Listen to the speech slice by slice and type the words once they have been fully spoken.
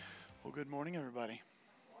Well, good morning, everybody.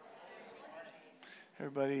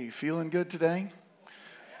 Everybody feeling good today?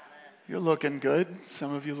 You're looking good.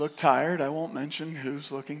 Some of you look tired. I won't mention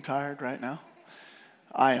who's looking tired right now.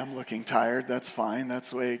 I am looking tired. That's fine. That's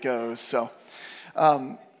the way it goes. So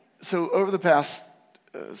over the past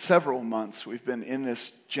several months, we've been in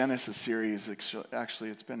this Genesis series. Actually,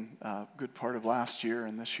 it's been a good part of last year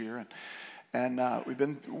and this year. And we've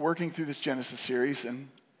been working through this Genesis series, and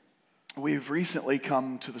we've recently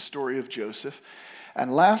come to the story of Joseph,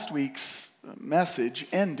 and last week's message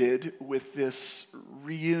ended with this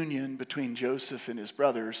reunion between Joseph and his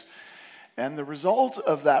brothers, and the result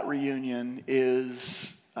of that reunion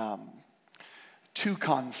is two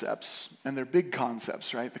concepts, and they're big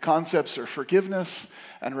concepts, right? The concepts are forgiveness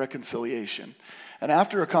and reconciliation. And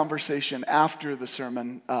after a conversation after the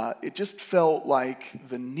sermon, it just felt like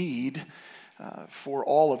the need for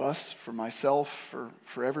all of us, for myself,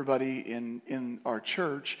 for everybody in our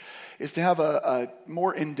church, is to have a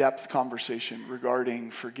more in-depth conversation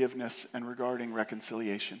regarding forgiveness and regarding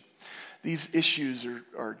reconciliation. These issues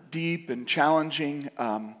are deep and challenging.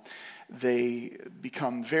 They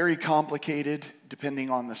become very complicated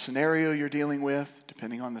depending on the scenario you're dealing with,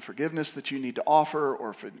 depending on the forgiveness that you need to offer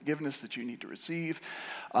or forgiveness that you need to receive,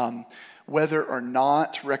 whether or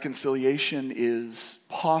not reconciliation is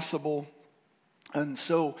possible. And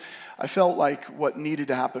so I felt like what needed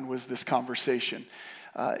to happen was this conversation.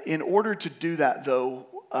 In order to do that, though,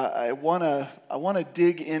 I want to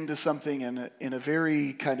dig into something in a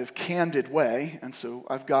very kind of candid way. And so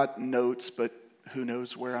I've got notes, but who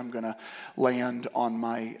knows where I'm going to land on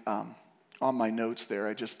my notes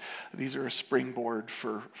there. These are a springboard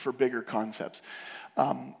for bigger concepts.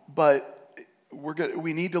 But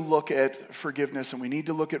we need to look at forgiveness and we need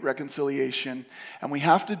to look at reconciliation, and we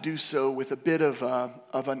have to do so with a bit of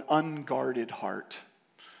an unguarded heart,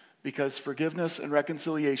 because forgiveness and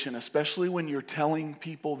reconciliation, especially when you're telling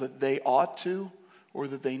people that they ought to or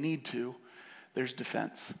that they need to, there's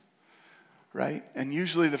defense, right? And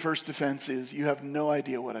usually the first defense is, you have no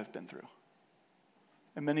idea what I've been through.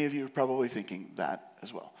 And many of you are probably thinking that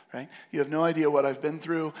as well, right? You have no idea what I've been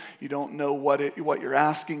through. You don't know what you're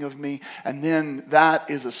asking of me. And then that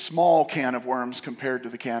is a small can of worms compared to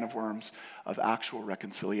the can of worms of actual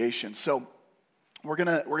reconciliation. So we're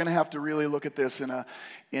gonna have to really look at this in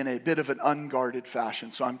a bit of an unguarded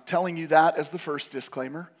fashion. So I'm telling you that as the first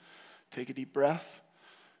disclaimer. Take a deep breath.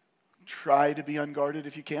 Try to be unguarded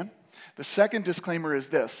if you can. The second disclaimer is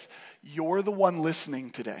this: you're the one listening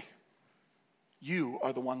today. You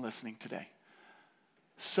are the one listening today.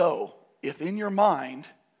 So, if in your mind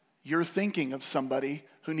you're thinking of somebody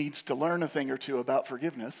who needs to learn a thing or two about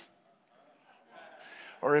forgiveness,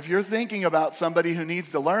 or if you're thinking about somebody who needs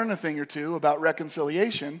to learn a thing or two about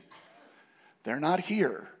reconciliation, they're not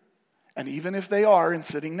here. And even if they are and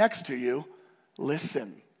sitting next to you,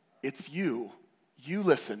 listen. It's you. You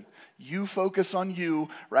listen. You focus on you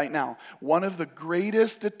right now. One of the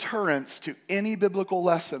greatest deterrents to any biblical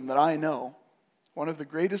lesson that I know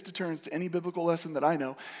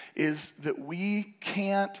is that we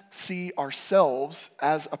can't see ourselves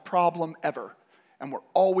as a problem ever. And we're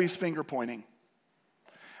always finger pointing.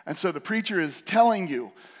 And so the preacher is telling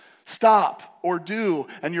you, stop or do.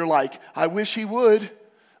 And you're like, I wish he would.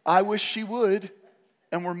 I wish she would.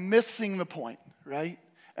 And we're missing the point, right?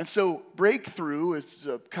 And so breakthrough is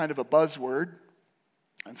kind of a buzzword,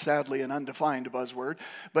 and sadly an undefined buzzword,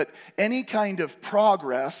 but any kind of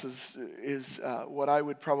progress is what I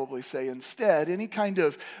would probably say instead. Any kind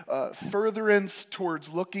of furtherance towards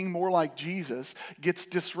looking more like Jesus gets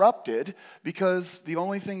disrupted because the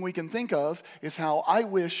only thing we can think of is how I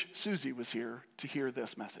wish Susie was here to hear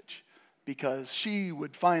this message, because she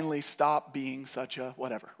would finally stop being such a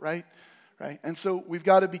whatever, right? And so we've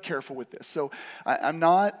got to be careful with this. So I'm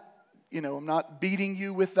not beating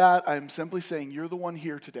you with that. I'm simply saying you're the one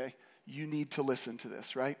here today. You need to listen to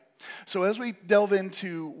this, right? So as we delve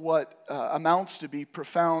into what amounts to be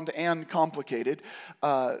profound and complicated,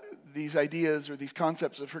 these ideas or these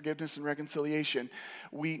concepts of forgiveness and reconciliation,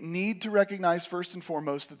 we need to recognize first and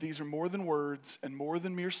foremost that these are more than words and more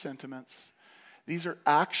than mere sentiments. These are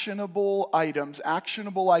actionable items,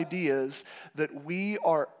 actionable ideas that we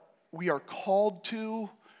are called to.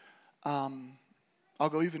 I'll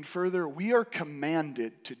go even further. We are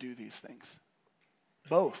commanded to do these things.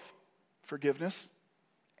 Both forgiveness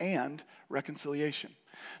and reconciliation.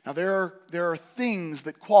 Now there are things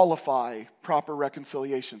that qualify proper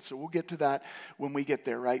reconciliation. So we'll get to that when we get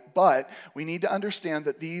there, right? But we need to understand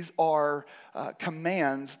that these are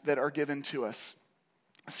commands that are given to us.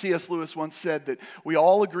 C.S. Lewis once said that we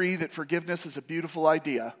all agree that forgiveness is a beautiful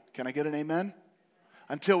idea. Can I get an amen?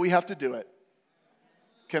 Until we have to do it.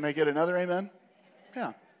 Can I get another amen?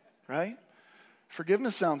 Yeah, right?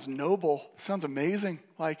 Forgiveness sounds noble, sounds amazing.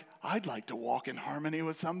 Like, I'd like to walk in harmony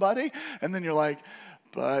with somebody. And then you're like,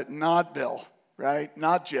 but not Bill, right?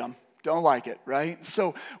 Not Jim. Don't like it, right?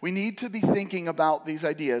 So we need to be thinking about these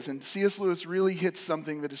ideas. And C.S. Lewis really hits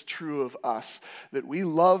something that is true of us, that we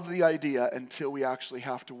love the idea until we actually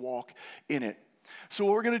have to walk in it. So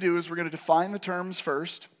what we're going to do is we're going to define the terms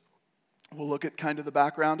first. We'll look at kind of the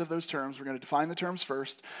background of those terms. We're going to define the terms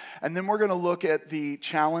first. And then we're going to look at the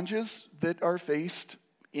challenges that are faced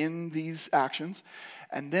in these actions.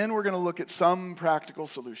 And then we're going to look at some practical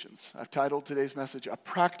solutions. I've titled today's message, A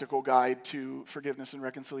Practical Guide to Forgiveness and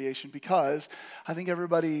Reconciliation, because I think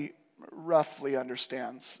everybody roughly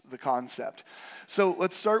understands the concept. So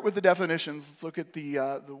let's start with the definitions. Let's look at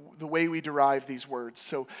the way we derive these words.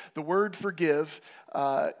 So the word forgive,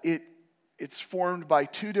 it's formed by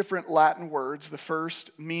two different Latin words. The first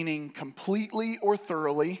meaning completely or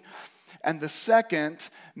thoroughly, and the second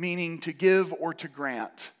meaning to give or to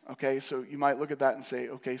grant. Okay, so you might look at that and say,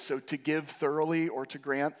 okay, so to give thoroughly or to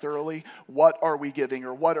grant thoroughly, what are we giving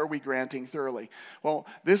or what are we granting thoroughly? Well,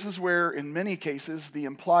 this is where in many cases the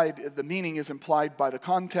meaning is implied by the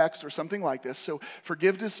context or something like this. So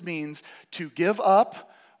forgiveness means to give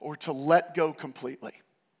up or to let go completely.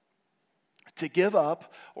 To give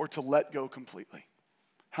up or to let go completely.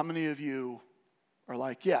 How many of you are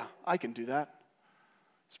like, yeah, I can do that?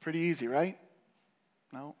 It's pretty easy, right?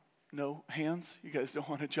 No hands? You guys don't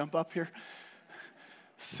want to jump up here?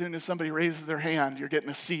 As soon as somebody raises their hand, you're getting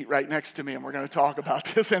a seat right next to me, and we're going to talk about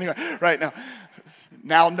this anyway. Right now.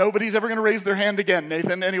 Now nobody's ever going to raise their hand again,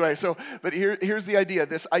 Nathan. Anyway, but here's the idea.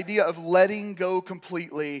 This idea of letting go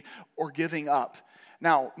completely or giving up.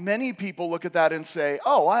 Now, many people look at that and say,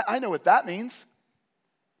 oh, I know what that means.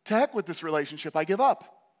 To heck with this relationship, I give up.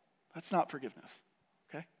 That's not forgiveness.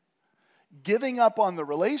 Giving up on the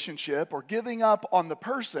relationship or giving up on the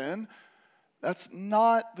person, that's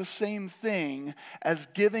not the same thing as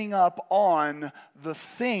giving up on the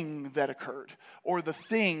thing that occurred or the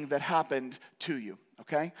thing that happened to you,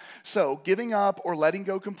 okay? So giving up or letting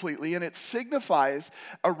go completely, and it signifies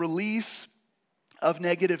a release of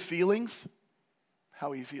negative feelings.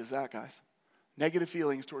 How easy is that, guys? Negative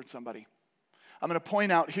feelings towards somebody. I'm going to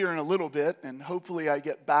point out here in a little bit, and hopefully I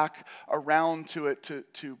get back around to it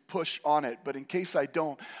to push on it. But in case I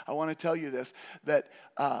don't, I want to tell you this, that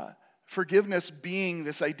forgiveness being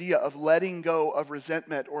this idea of letting go of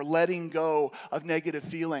resentment or letting go of negative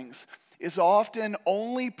feelings is often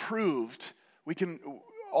only proved,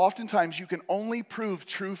 oftentimes you can only prove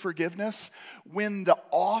true forgiveness when the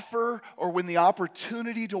offer or when the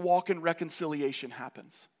opportunity to walk in reconciliation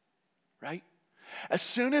happens, right? As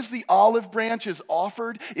soon as the olive branch is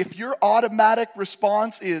offered, if your automatic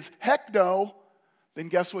response is, heck no, then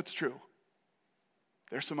guess what's true?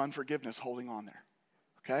 There's some unforgiveness holding on there,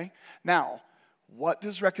 okay? Now, what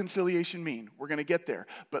does reconciliation mean? We're going to get there,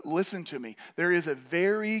 but listen to me. There is a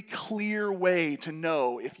very clear way to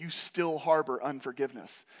know if you still harbor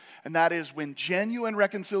unforgiveness, and that is when genuine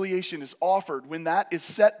reconciliation is offered, when that is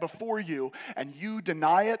set before you and you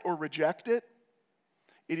deny it or reject it,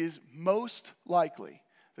 it is most likely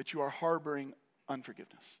that you are harboring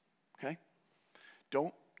unforgiveness, okay?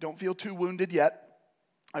 Don't feel too wounded yet.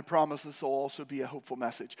 I promise this will also be a hopeful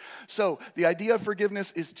message. So the idea of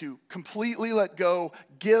forgiveness is to completely let go,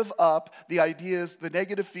 give up the ideas, the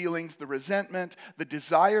negative feelings, the resentment, the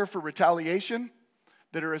desire for retaliation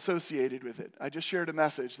that are associated with it. I just shared a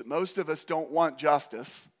message that most of us don't want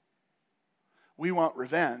justice. We want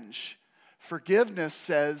revenge. Forgiveness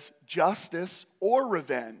says justice or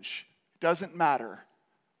revenge. Doesn't matter.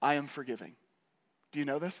 I am forgiving. Do you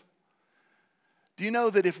know this? Do you know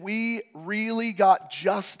that if we really got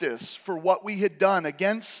justice for what we had done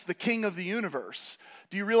against the King of the universe,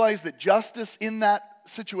 do you realize that justice in that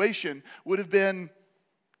situation would have been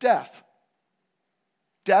death?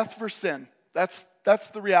 Death for sin. That's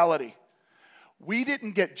the reality. We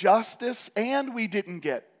didn't get justice and we didn't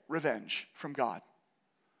get revenge from God.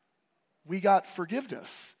 We got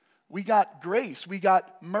forgiveness. We got grace. We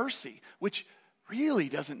got mercy, which really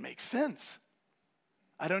doesn't make sense.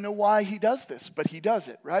 I don't know why he does this, but he does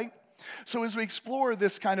it, right? So as we explore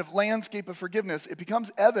this kind of landscape of forgiveness, it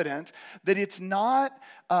becomes evident that it's not,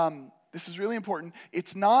 this is really important,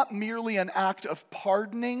 it's not merely an act of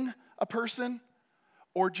pardoning a person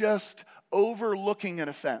or just overlooking an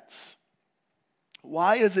offense.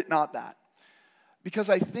 Why is it not that? Because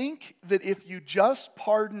I think that if you just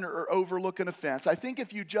pardon or overlook an offense, I think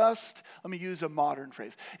if you just, let me use a modern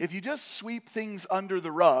phrase, if you just sweep things under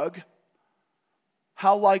the rug,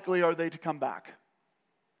 how likely are they to come back?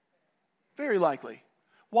 Very likely.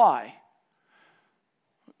 Why?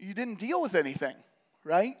 you didn't deal with anything,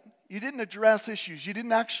 right? You didn't address issues. You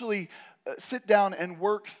didn't actually sit down and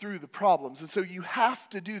work through the problems. And so you have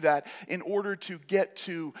to do that in order to get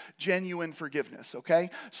to genuine forgiveness,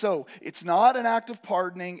 okay? So it's not an act of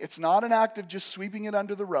pardoning. It's not an act of just sweeping it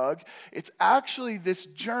under the rug. It's actually this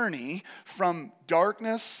journey from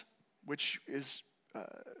darkness, which is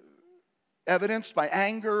evidenced by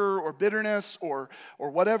anger or bitterness or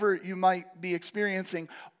whatever you might be experiencing,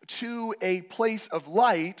 to a place of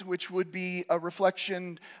light, which would be a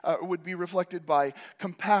reflection, would be reflected by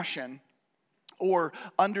compassion or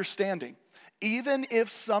understanding. Even if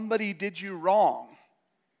somebody did you wrong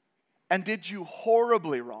and did you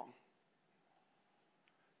horribly wrong,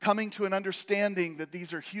 coming to an understanding that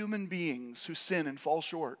these are human beings who sin and fall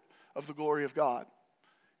short of the glory of God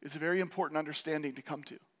is a very important understanding to come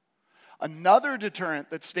to. Another deterrent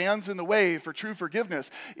that stands in the way for true forgiveness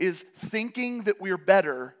is thinking that we're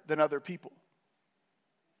better than other people.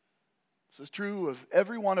 This is true of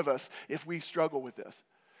every one of us if we struggle with this.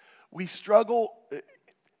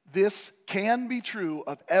 This can be true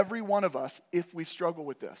of every one of us if we struggle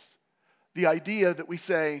with this. The idea that we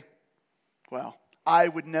say, well, I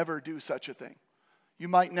would never do such a thing. You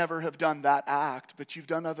might never have done that act, but you've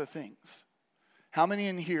done other things. How many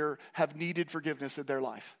in here have needed forgiveness in their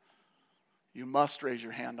life? You must raise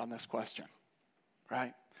your hand on this question,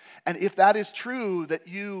 right? And if that is true, that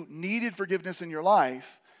you needed forgiveness in your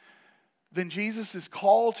life, then Jesus'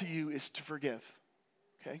 call to you is to forgive,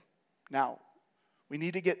 okay? Now, we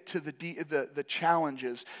need to get to the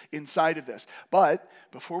challenges inside of this. But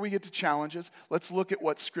before we get to challenges, let's look at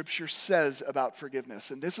what Scripture says about forgiveness.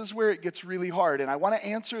 And this is where it gets really hard. And I want to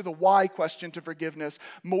answer the why question to forgiveness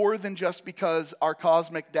more than just because our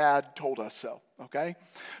cosmic dad told us so, okay?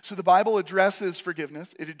 So the Bible addresses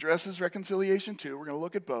forgiveness. It addresses reconciliation too. We're going to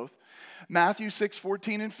look at both. Matthew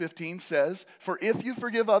 6:14 and 15 says, "For if you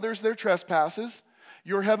forgive others their trespasses,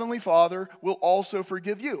 your heavenly Father will also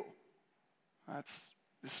forgive you." That's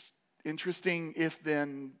this interesting if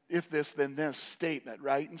this, then this statement,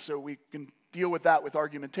 right? And so we can deal with that with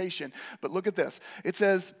argumentation. But look at this. It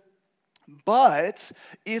says, "But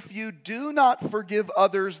if you do not forgive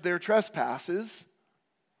others their trespasses,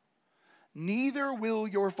 neither will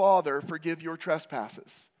your Father forgive your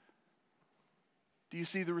trespasses." Do you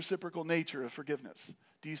see the reciprocal nature of forgiveness?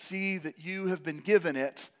 Do you see that you have been given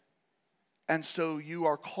it, and so you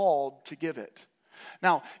are called to give it?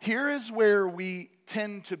 Now, here is where we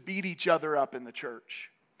tend to beat each other up in the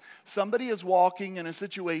church. Somebody is walking in a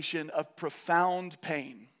situation of profound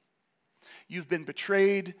pain. You've been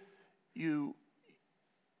betrayed. You've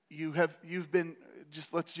been,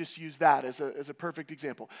 let's just use that as a perfect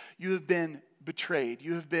example. You have been betrayed.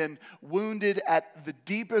 You have been wounded at the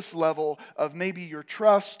deepest level of maybe your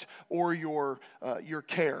trust or your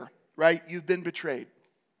care, right? You've been betrayed.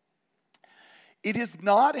 It is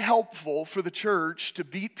not helpful for the church to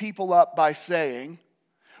beat people up by saying,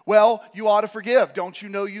 well, you ought to forgive. Don't you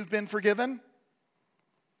know you've been forgiven?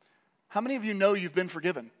 How many of you know you've been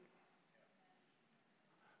forgiven?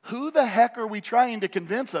 Who the heck are we trying to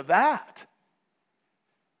convince of that?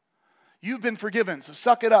 You've been forgiven, so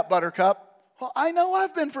suck it up, buttercup. Well, I know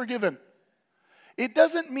I've been forgiven. It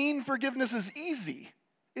doesn't mean forgiveness is easy,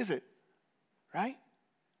 is it? Right?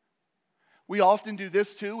 We often do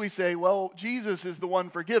this too. We say, well, Jesus is the one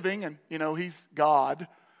forgiving, and, he's God,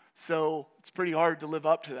 so it's pretty hard to live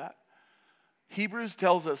up to that. Hebrews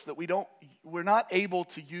tells us that we're not able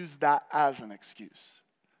to use that as an excuse.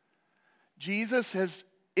 Jesus has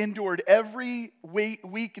endured every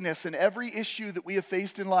weakness and every issue that we have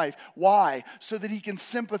faced in life. Why? So that he can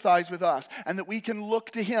sympathize with us and that we can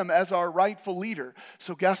look to him as our rightful leader.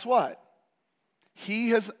 So guess what? He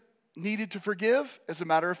has needed to forgive. As a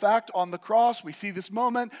matter of fact, on the cross, we see this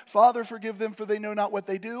moment, "Father, forgive them, for they know not what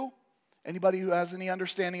they do." Anybody who has any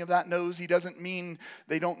understanding of that knows he doesn't mean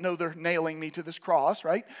they don't know they're nailing me to this cross,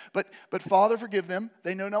 right? But "Father, forgive them,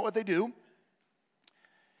 they know not what they do."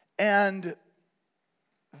 And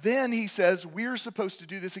then he says we're supposed to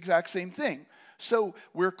do this exact same thing. So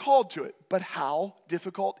we're called to it. But how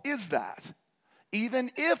difficult is that?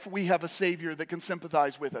 Even if we have a Savior that can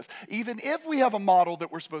sympathize with us, even if we have a model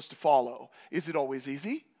that we're supposed to follow, is it always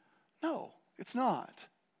easy? No, it's not.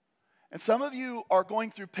 And some of you are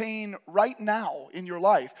going through pain right now in your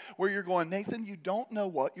life where you're going, "Nathan, you don't know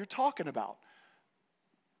what you're talking about."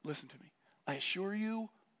 Listen to me. I assure you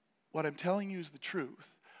what I'm telling you is the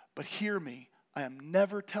truth, but hear me. I am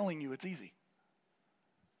never telling you it's easy.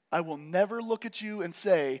 I will never look at you and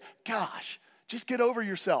say, "Gosh, just get over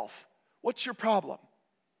yourself. What's your problem?"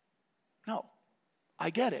 No, I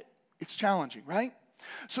get it. It's challenging, right?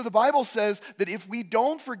 So the Bible says that if we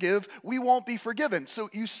don't forgive, we won't be forgiven. So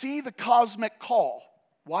you see the cosmic call.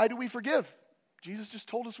 Why do we forgive? Jesus just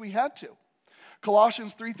told us we had to.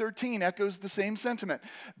 Colossians 3:13 echoes the same sentiment.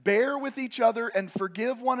 Bear with each other and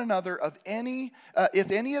forgive one another if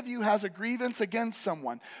any of you has a grievance against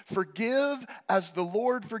someone. Forgive as the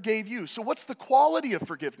Lord forgave you. So what's the quality of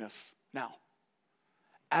forgiveness now?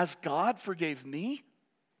 As God forgave me?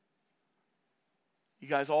 You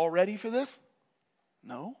guys all ready for this?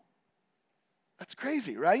 No? That's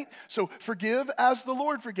crazy, right? So forgive as the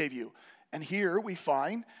Lord forgave you. And here we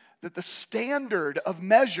find that the standard of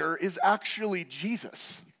measure is actually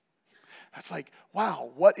Jesus. That's like,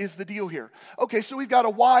 wow, what is the deal here? Okay, so we've got a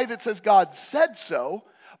why that says God said so,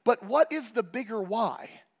 but what is the bigger why?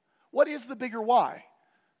 What is the bigger why?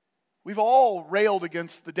 We've all railed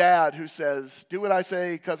against the dad who says, do what I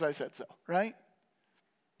say because I said so, right?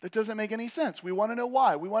 That doesn't make any sense. We want to know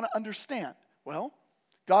why. We want to understand. Well,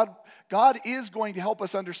 God is going to help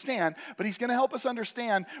us understand, but He's going to help us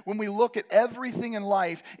understand when we look at everything in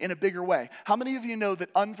life in a bigger way. How many of you know that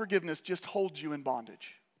unforgiveness just holds you in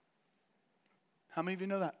bondage? How many of you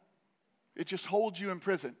know that? It just holds you in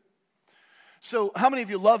prison. So how many of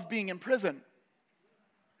you love being in prison?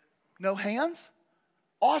 No hands?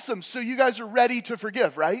 Awesome. So you guys are ready to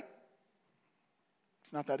forgive, right?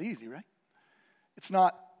 It's not that easy, right? It's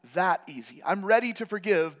not that easy. I'm ready to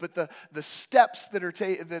forgive, but the steps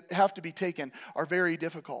that have to be taken are very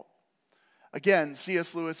difficult. Again,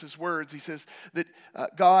 C.S. Lewis's words, he says that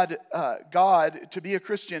God, to be a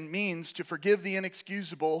Christian means to forgive the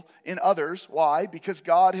inexcusable in others. Why? Because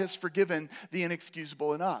God has forgiven the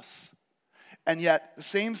inexcusable in us. And yet, the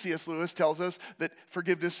same C.S. Lewis tells us that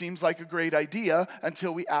forgiveness seems like a great idea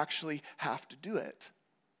until we actually have to do it.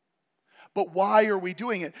 But why are we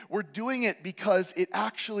doing it? We're doing it because it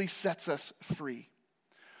actually sets us free.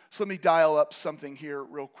 So let me dial up something here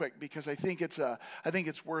real quick because I think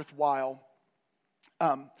it's worthwhile.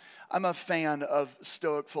 I'm a fan of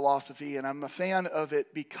Stoic philosophy, and I'm a fan of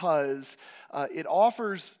it because it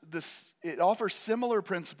offers similar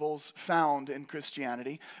principles found in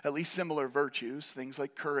Christianity, at least similar virtues, things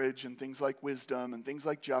like courage and things like wisdom and things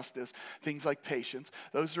like justice, things like patience.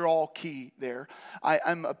 Those are all key there.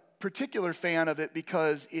 I'm a particular fan of it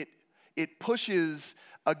because it pushes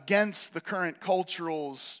against the current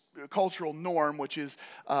cultural norm, which is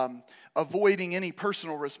avoiding any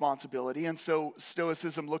personal responsibility. And so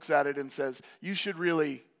Stoicism looks at it and says, you should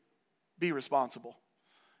really be responsible.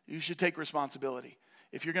 You should take responsibility.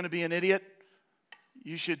 If you're going to be an idiot,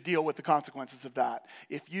 you should deal with the consequences of that.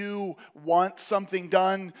 If you want something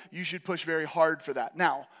done, you should push very hard for that.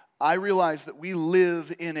 Now, I realize that we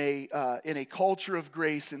live in a culture of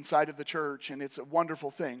grace inside of the church, and it's a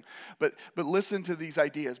wonderful thing. But listen to these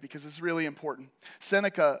ideas because it's really important.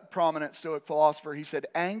 Seneca, prominent Stoic philosopher, he said,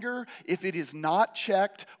 anger, if it is not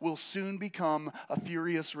checked, will soon become a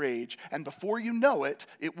furious rage, and before you know it,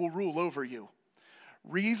 it will rule over you.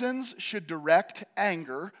 Reasons should direct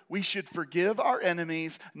anger. We should forgive our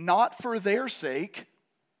enemies, not for their sake,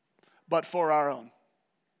 but for our own.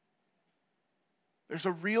 There's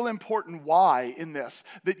a real important why in this,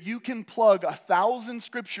 that you can plug 1,000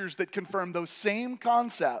 scriptures that confirm those same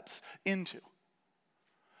concepts into.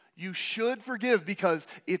 You should forgive because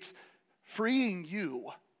it's freeing you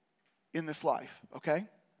in this life, okay?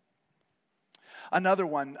 Another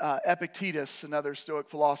one, Epictetus, another Stoic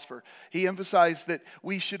philosopher, he emphasized that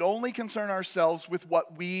we should only concern ourselves with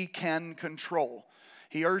what we can control.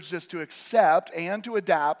 He urged us to accept and to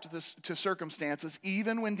adapt to circumstances,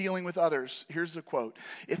 even when dealing with others. Here's a quote.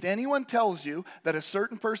 If anyone tells you that a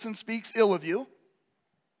certain person speaks ill of you,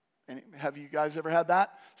 and have you guys ever had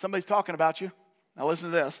that? Somebody's talking about you. Now listen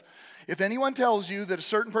to this. If anyone tells you that a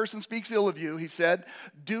certain person speaks ill of you, he said,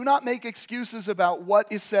 do not make excuses about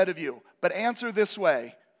what is said of you, but answer this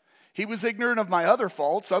way. He was ignorant of my other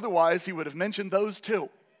faults, otherwise he would have mentioned those too.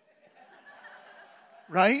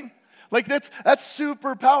 Right? Like that's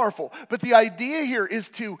super powerful. But the idea here is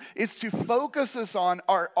to focus us on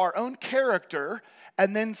our own character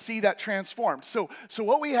and then see that transformed. So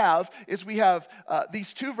what we have is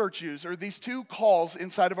these two virtues or these two calls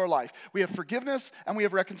inside of our life. We have forgiveness and we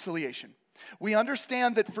have reconciliation. We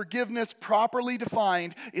understand that forgiveness, properly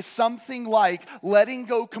defined, is something like letting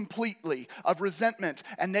go completely of resentment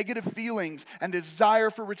and negative feelings and desire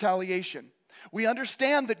for retaliation. We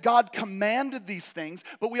understand that God commanded these things,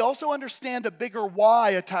 but we also understand a bigger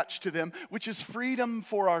why attached to them, which is freedom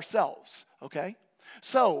for ourselves, okay?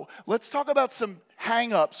 So let's talk about some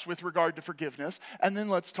hang-ups with regard to forgiveness, and then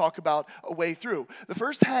let's talk about a way through. The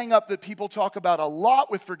first hang-up that people talk about a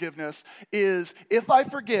lot with forgiveness is, if I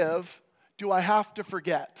forgive, do I have to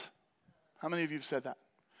forget? How many of you have said that?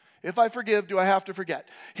 If I forgive, do I have to forget?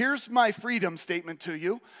 Here's my freedom statement to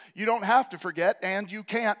you. You don't have to forget, and you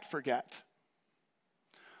can't forget.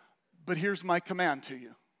 But here's my command to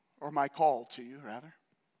you, or my call to you, rather.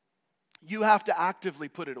 You have to actively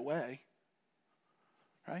put it away,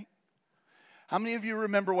 right? How many of you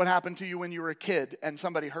remember what happened to you when you were a kid and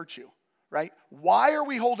somebody hurt you, right? Why are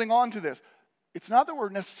we holding on to this? It's not that we're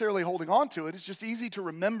necessarily holding on to it. It's just easy to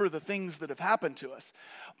remember the things that have happened to us.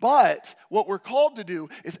 But what we're called to do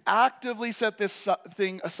is actively set this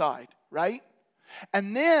thing aside, right?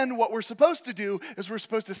 And then what we're supposed to do is we're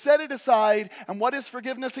supposed to set it aside. And what is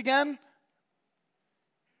forgiveness again?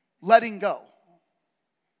 Letting go.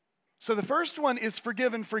 So the first one is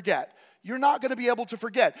forgive and forget. You're not going to be able to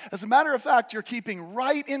forget. As a matter of fact, you're keeping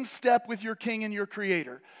right in step with your King and your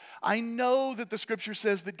Creator. I know that the Scripture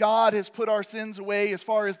says that God has put our sins away as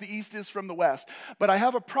far as the east is from the west. But I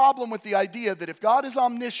have a problem with the idea that if God is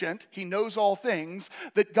omniscient, He knows all things,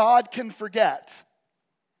 that God can forget.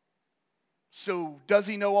 So does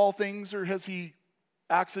He know all things, or has He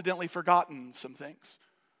accidentally forgotten some things?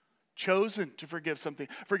 Chosen to forget something.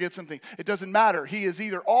 It doesn't matter. He is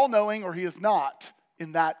either all-knowing or He is not,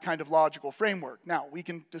 in that kind of logical framework. Now, we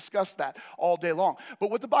can discuss that all day long. But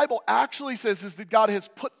what the Bible actually says is that God has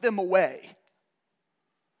put them away.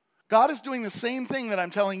 God is doing the same thing that I'm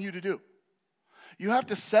telling you to do. You have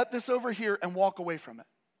to set this over here and walk away from it.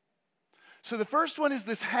 So the first one is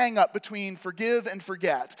this hang-up between forgive and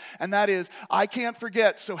forget. And that is, I can't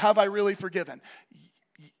forget, so have I really forgiven?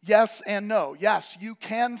 Yes and no. Yes, you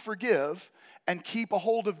can forgive and keep a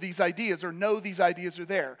hold of these ideas or know these ideas are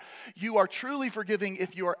there. You are truly forgiving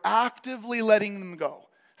if you are actively letting them go,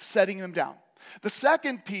 setting them down. The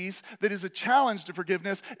second piece that is a challenge to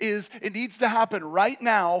forgiveness is it needs to happen right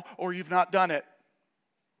now or you've not done it.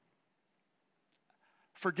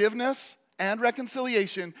 Forgiveness and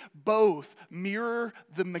reconciliation both mirror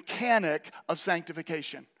the mechanic of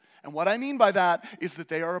sanctification. And what I mean by that is that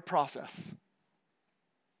they are a process.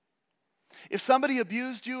 If somebody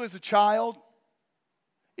abused you as a child,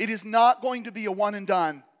 it is not going to be a one and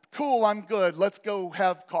done. Cool, I'm good. Let's go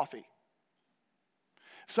have coffee.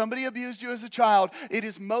 If somebody abused you as a child, it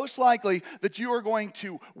is most likely that you are going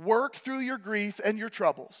to work through your grief and your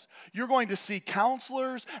troubles. You're going to see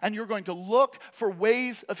counselors and you're going to look for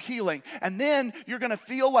ways of healing. And then you're going to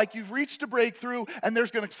feel like you've reached a breakthrough and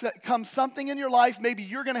there's going to come something in your life. Maybe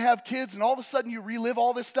you're going to have kids and all of a sudden you relive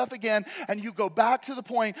all this stuff again and you go back to the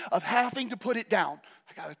point of having to put it down.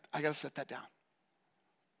 I got to set that down.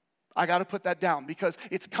 I got to put that down because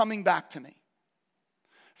it's coming back to me.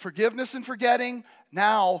 Forgiveness and forgetting,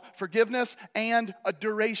 now forgiveness and a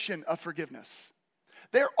duration of forgiveness.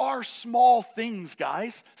 There are small things,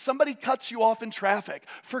 guys. Somebody cuts you off in traffic.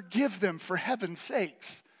 Forgive them for heaven's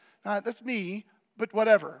sakes. That's me, but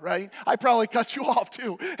whatever, right? I probably cut you off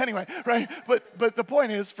too. Anyway, right? But the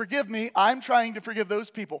point is, forgive me. I'm trying to forgive those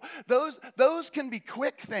people. Those can be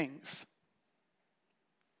quick things.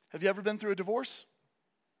 Have you ever been through a divorce?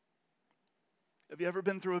 Have you ever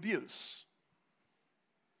been through abuse?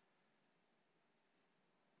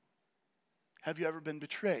 Have you ever been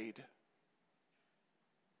betrayed?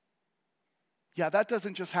 Yeah, that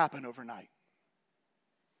doesn't just happen overnight.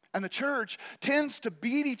 And the church tends to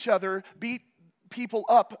beat people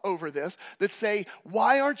up over this that say,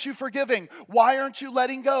 why aren't you forgiving? Why aren't you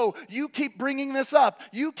letting go? You keep bringing this up.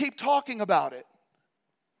 You keep talking about it.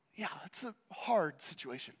 Yeah, it's a hard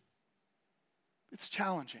situation. It's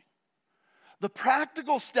challenging. The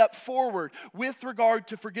practical step forward with regard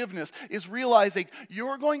to forgiveness is realizing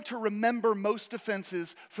you're going to remember most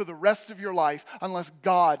offenses for the rest of your life unless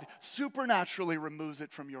God supernaturally removes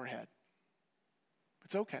it from your head.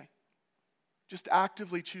 It's okay. Just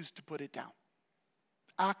actively choose to put it down.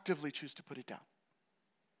 Actively choose to put it down.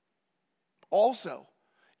 Also,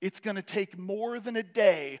 it's going to take more than a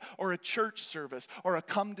day or a church service or a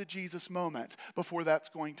come to Jesus moment before that's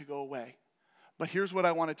going to go away. But here's what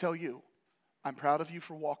I want to tell you. I'm proud of you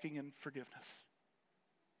for walking in forgiveness.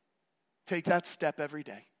 Take that step every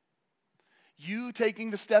day. You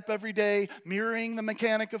taking the step every day, mirroring the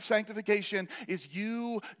mechanic of sanctification, is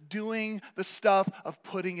you doing the stuff of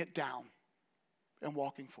putting it down and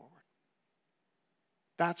walking forward.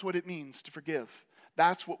 That's what it means to forgive.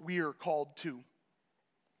 That's what we are called to.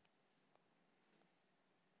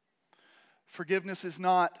 Forgiveness is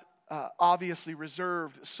not obviously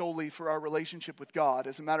reserved solely for our relationship with God.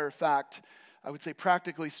 As a matter of fact, I would say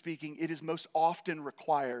practically speaking, it is most often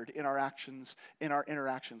required in our actions, in our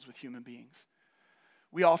interactions with human beings.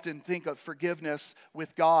 We often think of forgiveness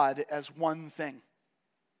with God as one thing.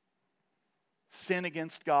 Sin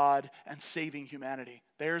against God and saving humanity.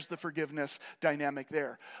 There's the forgiveness dynamic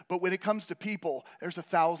there. But when it comes to people, there's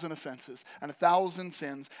 1,000 offenses and 1,000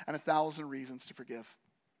 sins and 1,000 reasons to forgive.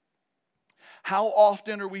 How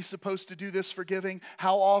often are we supposed to do this forgiving?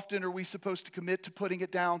 How often are we supposed to commit to putting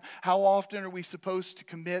it down? How often are we supposed to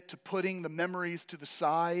commit to putting the memories to the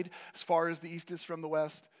side as far as the east is from the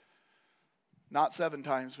west? Not 7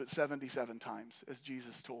 times, but 77 times, as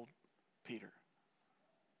Jesus told Peter.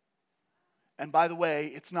 And by the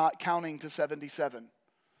way, it's not counting to 77.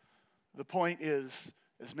 The point is,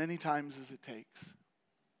 as many times as it takes.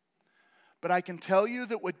 But I can tell you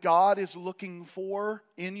that what God is looking for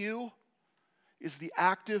in you is the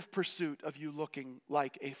active pursuit of you looking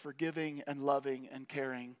like a forgiving and loving and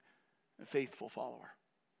caring and faithful follower.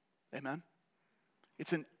 Amen?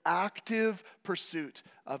 It's an active pursuit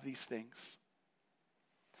of these things.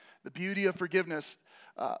 The beauty of forgiveness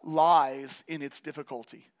lies in its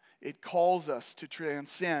difficulty. It calls us to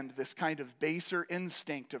transcend this kind of baser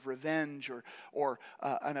instinct of revenge or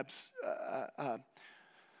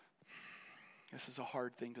this is a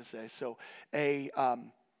hard thing to say. So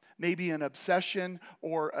maybe an obsession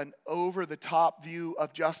or an over-the-top view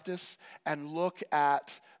of justice, and look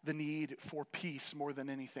at the need for peace more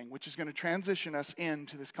than anything, which is going to transition us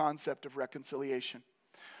into this concept of reconciliation.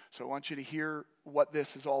 So I want you to hear what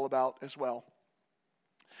this is all about as well.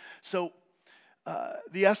 So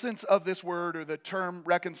the essence of this word, or the term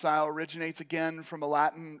reconcile, originates again from a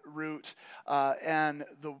Latin root, and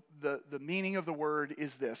the meaning of the word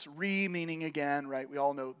is this: meaning again, right? We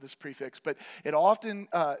all know this prefix, but it often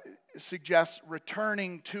suggests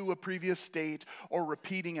returning to a previous state or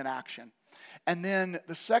repeating an action. And then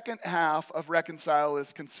the second half of reconcile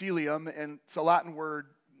is concilium, and it's a Latin word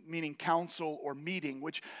meaning council or meeting,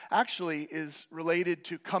 which actually is related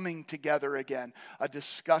to coming together again, a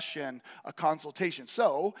discussion, a consultation.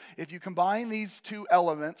 So, if you combine these two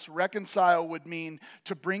elements, reconcile would mean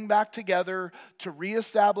to bring back together, to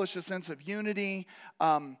reestablish a sense of unity.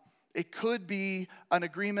 It could be an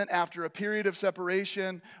agreement after a period of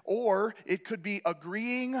separation, or it could be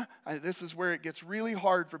agreeing, this is where it gets really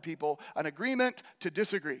hard for people, an agreement to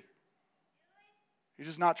disagree. You're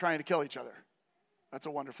just not trying to kill each other. That's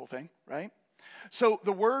a wonderful thing, right? So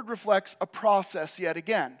the word reflects a process yet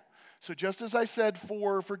again. So just as I said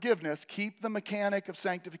for forgiveness, keep the mechanic of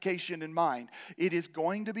sanctification in mind. It is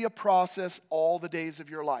going to be a process all the days of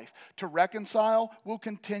your life. To reconcile will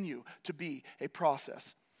continue to be a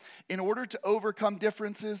process. In order to overcome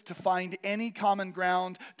differences, to find any common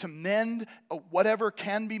ground, to mend whatever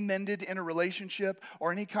can be mended in a relationship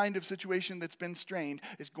or any kind of situation that's been strained,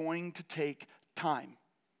 is going to take time.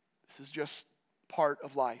 This is just part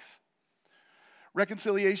of life.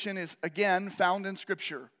 Reconciliation is, again, found in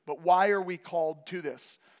Scripture. But why are we called to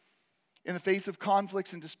this? In the face of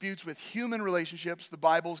conflicts and disputes with human relationships, the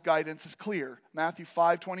Bible's guidance is clear. Matthew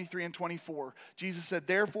 5:23 and 24. Jesus said,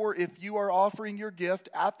 "Therefore, if you are offering your gift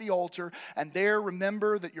at the altar, and there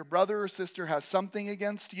remember that your brother or sister has something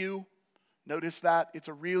against you," notice that it's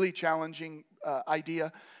a really challenging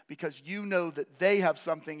idea, because you know that they have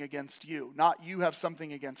something against you, not you have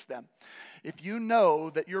something against them. If you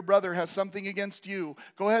know that your brother has something against you,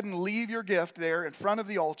 go ahead and leave your gift there in front of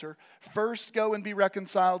the altar. First go and be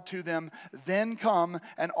reconciled to them, then come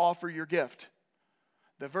and offer your gift.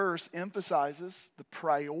 The verse emphasizes the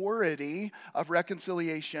priority of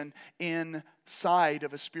reconciliation inside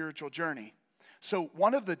of a spiritual journey. So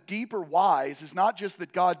one of the deeper whys is not just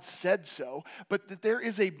that God said so, but that there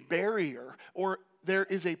is a barrier, or there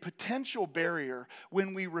is a potential barrier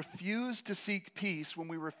when we refuse to seek peace, when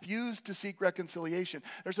we refuse to seek reconciliation.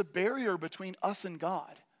 There's a barrier between us and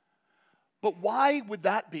God. But why would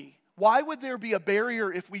that be? Why would there be a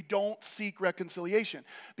barrier if we don't seek reconciliation?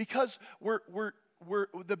 Because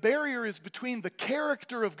the barrier is between the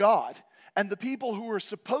character of God and the people who are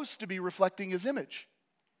supposed to be reflecting His image.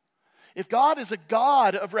 If God is a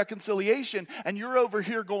God of reconciliation and you're over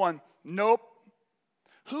here going, nope,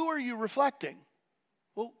 who are you reflecting?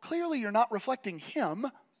 Well, clearly you're not reflecting Him,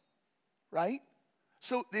 right?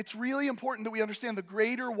 So it's really important that we understand the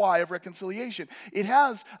greater why of reconciliation. It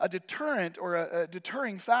has a deterrent or a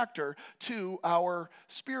deterring factor to our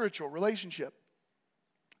spiritual relationship.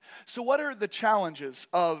 So what are the challenges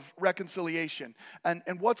of reconciliation,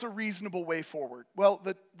 and what's a reasonable way forward? Well,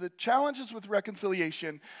 the challenges with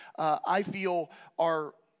reconciliation, I feel,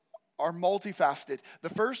 are multifaceted. The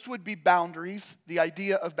first would be boundaries, the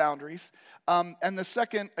idea of boundaries, and the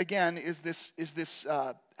second, again, is this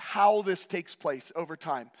how this takes place over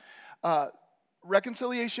time.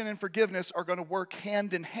 reconciliation and forgiveness are going to work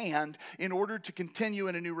hand in hand in order to continue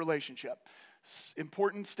in a new relationship.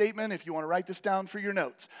 Important statement, if you want to write this down for your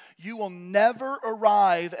notes. You will never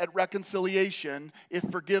arrive at reconciliation if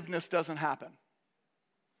forgiveness doesn't happen.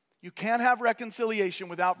 You can't have reconciliation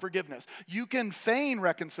without forgiveness. You can feign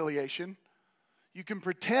reconciliation. You can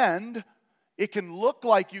pretend. It can look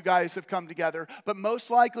like you guys have come together, but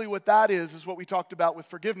most likely what that is what we talked about with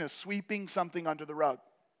forgiveness, sweeping something under the rug.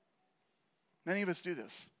 Many of us do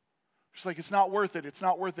this. It's like, it's not worth it, it's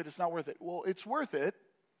not worth it, it's not worth it. Well, it's worth it.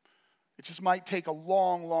 It just might take a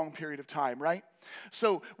long, long period of time, right?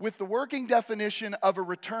 So with the working definition of a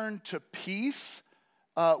return to peace,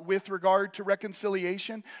 with regard to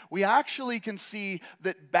reconciliation, we actually can see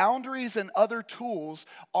that boundaries and other tools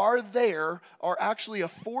are actually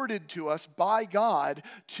afforded to us by God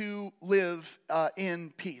to live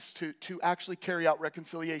in peace, to actually carry out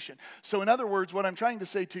reconciliation. So in other words, what I'm trying to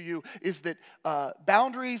say to you is that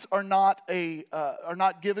boundaries are not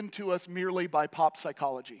given to us merely by pop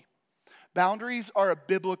psychology. Boundaries are a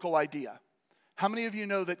biblical idea. How many of you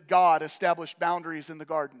know that God established boundaries in the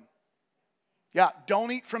garden? Yeah,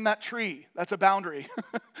 don't eat from that tree. That's a boundary.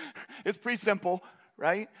 It's pretty simple,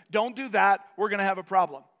 right? Don't do that. We're going to have a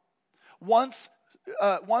problem. Once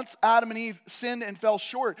Adam and Eve sinned and fell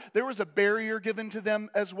short, there was a barrier given to them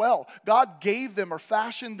as well. God gave them or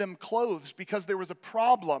fashioned them clothes because there was a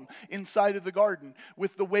problem inside of the garden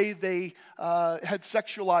with the way they had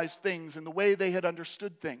sexualized things and the way they had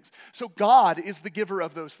understood things. So God is the giver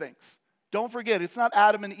of those things. Don't forget, it's not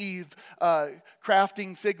Adam and Eve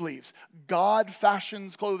crafting fig leaves. God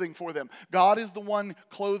fashions clothing for them. God is the one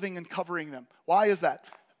clothing and covering them. Why is that?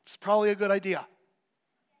 It's probably a good idea.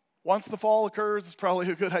 Once the fall occurs, it's probably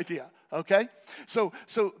a good idea, okay? So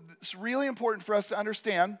it's really important for us to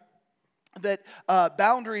understand that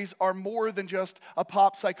boundaries are more than just a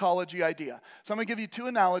pop psychology idea. So I'm going to give you two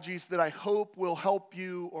analogies that I hope will help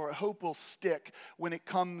you, or I hope will stick when it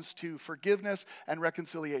comes to forgiveness and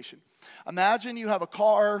reconciliation. Imagine you have a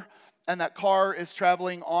car, and that car is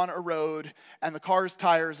traveling on a road, and the car's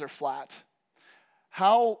tires are flat.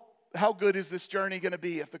 How good is this journey going to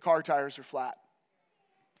be if the car tires are flat?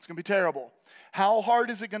 It's going to be terrible. How hard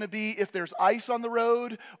is it going to be if there's ice on the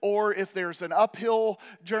road, or if there's an uphill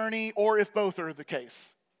journey, or if both are the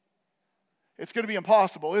case? It's going to be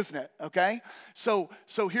impossible, isn't it? Okay? So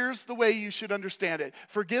here's the way you should understand it.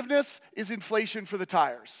 Forgiveness is inflation for the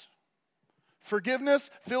tires.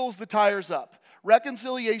 Forgiveness fills the tires up.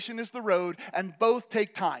 Reconciliation is the road, and both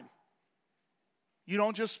take time. You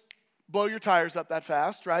don't just blow your tires up that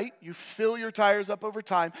fast, right? You fill your tires up over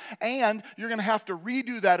time, and you're going to have to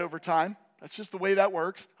redo that over time. That's just the way that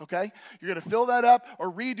works, okay? You're going to fill that up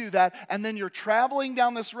or redo that, and then you're traveling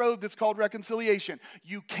down this road that's called reconciliation.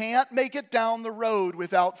 You can't make it down the road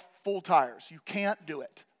without full tires. You can't do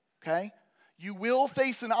it, okay? You will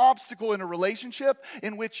face an obstacle in a relationship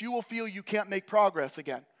in which you will feel you can't make progress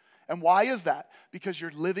again. And why is that? Because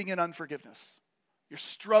you're living in unforgiveness. You're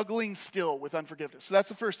struggling still with unforgiveness. So that's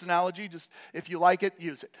the first analogy. Just if you like it,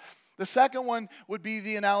 use it. The second one would be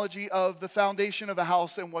the analogy of the foundation of a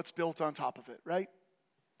house and what's built on top of it, right?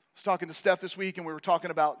 I was talking to Steph this week, and we were talking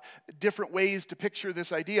about different ways to picture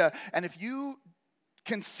this idea. And if you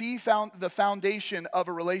can see the foundation of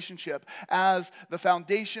a relationship as the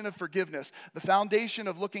foundation of forgiveness, the foundation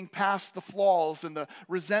of looking past the flaws and the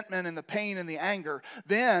resentment and the pain and the anger,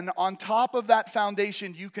 then on top of that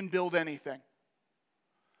foundation, you can build anything.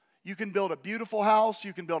 You can build a beautiful house,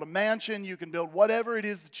 you can build a mansion, you can build whatever it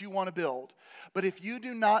is that you want to build. But if you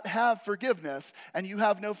do not have forgiveness and you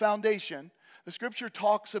have no foundation, the scripture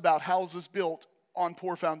talks about houses built on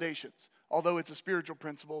poor foundations. Although it's a spiritual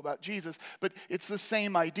principle about Jesus, but it's the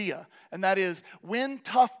same idea. And that is, when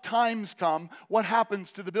tough times come, what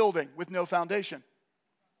happens to the building with no foundation?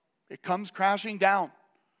 It comes crashing down.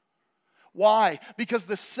 Why? Because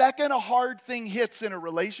the second a hard thing hits in a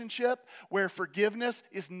relationship where forgiveness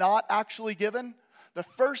is not actually given, the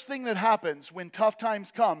first thing that happens when tough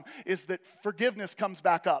times come is that forgiveness comes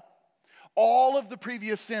back up. All of the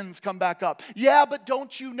previous sins come back up. Yeah, but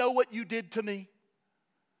don't you know what you did to me?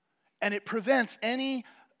 And it prevents any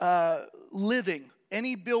living,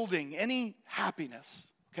 any building, any happiness,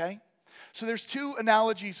 okay? So there's two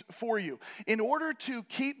analogies for you. In order to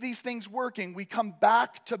keep these things working, we come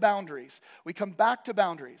back to boundaries. We come back to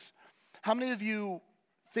boundaries. How many of you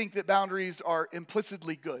think that boundaries are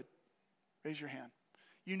implicitly good? Raise your hand.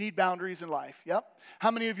 You need boundaries in life, yep.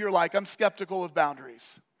 How many of you are like, I'm skeptical of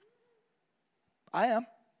boundaries? I am.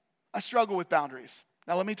 I struggle with boundaries.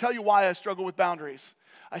 Now let me tell you why I struggle with boundaries.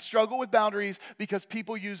 I struggle with boundaries because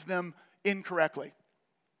people use them incorrectly.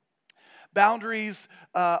 Boundaries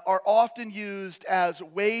are often used as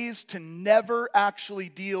ways to never actually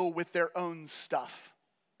deal with their own stuff,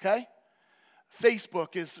 okay?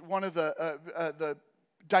 Facebook is one of the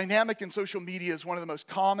dynamic in social media is one of the most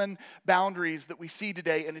common boundaries that we see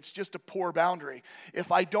today, and it's just a poor boundary.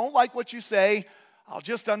 If I don't like what you say, I'll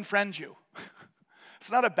just unfriend you. It's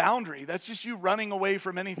not a boundary. That's just you running away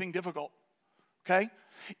from anything difficult, okay?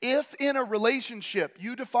 If in a relationship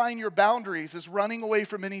you define your boundaries as running away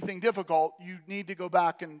from anything difficult, you need to go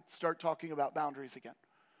back and start talking about boundaries again.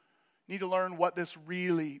 You need to learn what this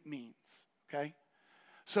really means, okay?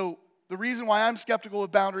 So the reason why I'm skeptical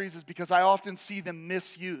of boundaries is because I often see them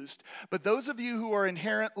misused. But those of you who are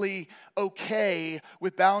inherently okay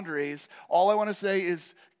with boundaries, all I want to say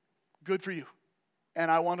is good for you.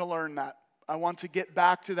 And I want to learn that. I want to get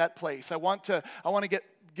back to that place. I want to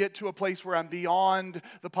get to a place where I'm beyond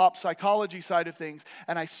the pop psychology side of things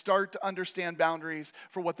and I start to understand boundaries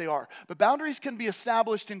for what they are. But boundaries can be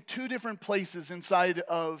established in two different places inside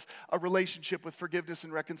of a relationship with forgiveness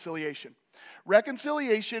and reconciliation.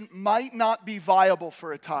 Reconciliation might not be viable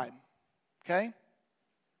for a time, okay?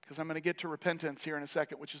 Because I'm going to get to repentance here in a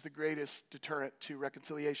second, which is the greatest deterrent to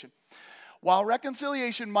reconciliation. While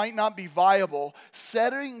reconciliation might not be viable,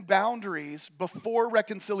 setting boundaries before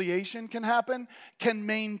reconciliation can happen can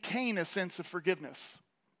maintain a sense of forgiveness.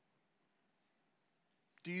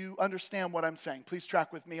 Do you understand what I'm saying? Please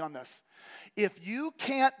track with me on this. If you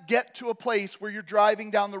can't get to a place where you're driving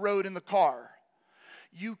down the road in the car,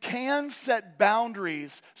 you can set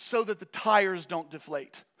boundaries so that the tires don't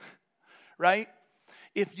deflate, right?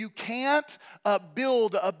 If you can't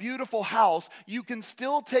build a beautiful house, you can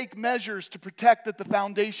still take measures to protect that the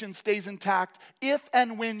foundation stays intact if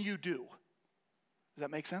and when you do. Does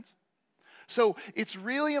that make sense? So it's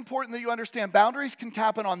really important that you understand boundaries can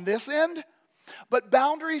happen on this end, but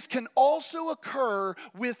boundaries can also occur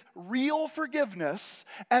with real forgiveness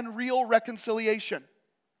and real reconciliation.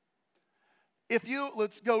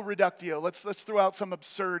 Let's go reductio. Let's throw out some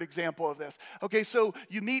absurd example of this. Okay, so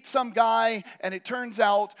you meet some guy, and it turns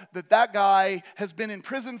out that guy has been in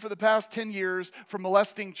prison for the past 10 years for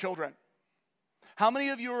molesting children. How many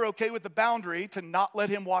of you are okay with the boundary to not let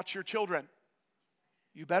him watch your children?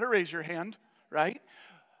 You better raise your hand, right?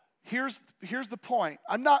 Here's the point.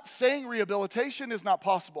 I'm not saying rehabilitation is not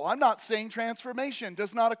possible. I'm not saying transformation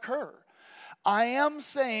does not occur. I am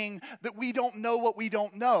saying that we don't know what we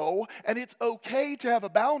don't know, and it's okay to have a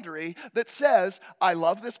boundary that says, I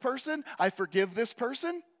love this person, I forgive this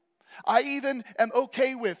person, I even am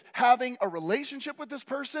okay with having a relationship with this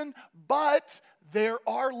person, but there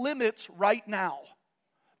are limits right now.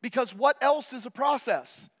 Because what else is a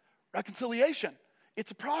process? Reconciliation.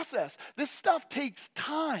 It's a process. This stuff takes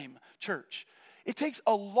time, church. It takes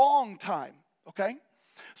a long time, okay?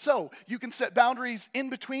 So, you can set boundaries in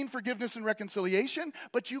between forgiveness and reconciliation,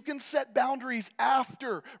 but you can set boundaries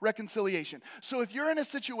after reconciliation. So, if you're in a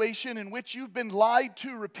situation in which you've been lied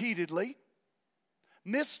to repeatedly,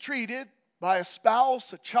 mistreated by a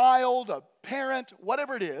spouse, a child, a parent,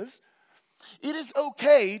 whatever it is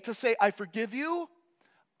okay to say, I forgive you,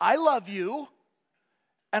 I love you,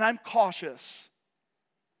 and I'm cautious.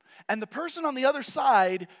 And the person on the other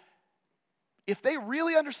side, if they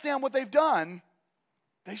really understand what they've done,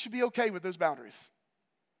 they should be okay with those boundaries.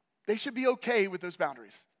 They should be okay with those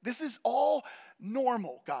boundaries. This is all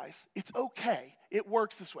normal, guys. It's okay. It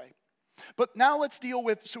works this way. But now let's deal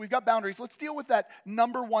with, so we've got boundaries. Let's deal with that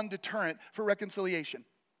number one deterrent for reconciliation.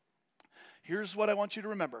 Here's what I want you to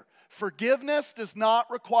remember. Forgiveness does not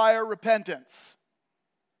require repentance.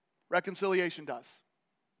 Reconciliation does.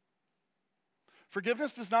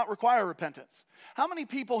 Forgiveness does not require repentance. How many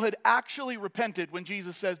people had actually repented when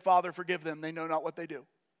Jesus said, Father, forgive them, they know not what they do?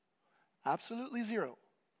 Absolutely zero.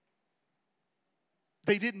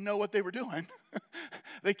 They didn't know what they were doing.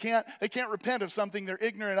 They can't repent of something they're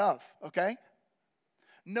ignorant of, okay?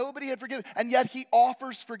 Nobody had forgiven, and yet he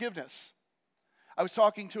offers forgiveness. I was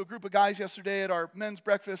talking to a group of guys yesterday at our men's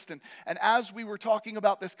breakfast, and as we were talking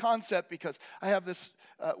about this concept, because I have this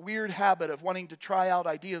weird habit of wanting to try out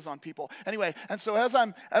ideas on people. Anyway, and so as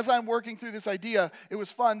I'm working through this idea, it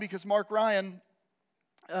was fun because Mark Ryan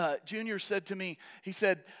Jr. said to me, he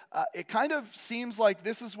said, it kind of seems like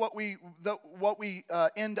this is what we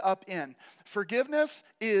end up in. Forgiveness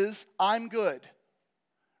is I'm good.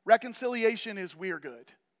 Reconciliation is we're good.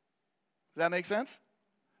 Does that make sense?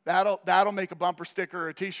 That'll make a bumper sticker or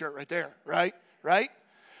a t-shirt right there, right? Right?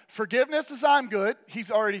 Forgiveness is I'm good.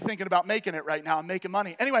 He's already thinking about making it right now and making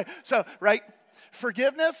money. Anyway, so, right?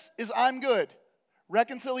 Forgiveness is I'm good.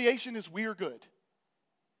 Reconciliation is we're good.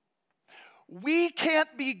 We can't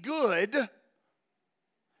be good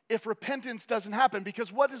if repentance doesn't happen,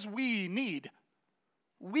 because what does we need?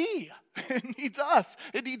 It needs us.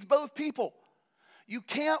 It needs both people. You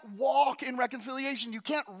can't walk in reconciliation. You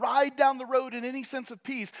can't ride down the road in any sense of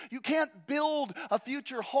peace. You can't build a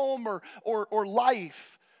future home or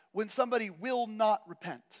life when somebody will not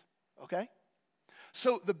repent, okay?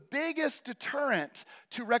 So the biggest deterrent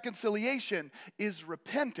to reconciliation is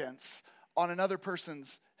repentance on another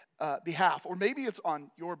person's behalf, or maybe it's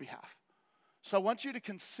on your behalf. So I want you to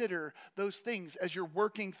consider those things as you're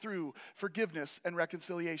working through forgiveness and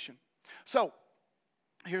reconciliation. So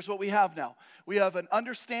here's what we have now. We have an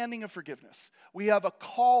understanding of forgiveness. We have a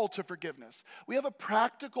call to forgiveness. We have a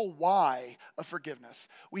practical why of forgiveness.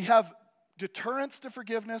 We have deterrence to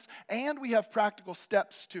forgiveness, and we have practical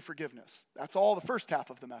steps to forgiveness. That's all the first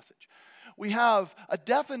half of the message. We have a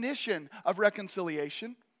definition of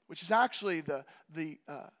reconciliation, which is actually the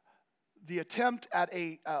attempt at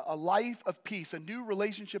a life of peace, a new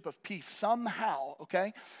relationship of peace somehow,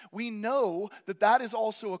 okay? We know that is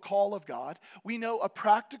also a call of God. We know a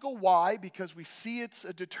practical why, because we see it's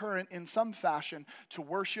a deterrent in some fashion to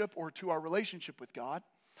worship or to our relationship with God.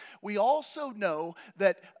 We also know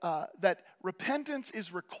that repentance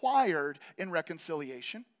is required in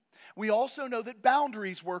reconciliation. We also know that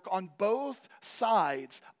boundaries work on both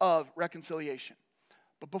sides of reconciliation.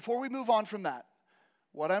 But before we move on from that,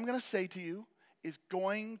 what I'm going to say to you is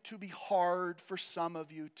going to be hard for some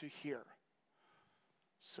of you to hear.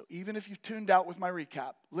 So even if you've tuned out with my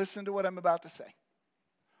recap, listen to what I'm about to say.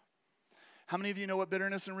 How many of you know what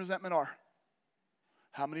bitterness and resentment are?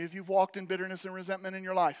 How many of you have walked in bitterness and resentment in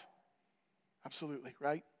your life? Absolutely,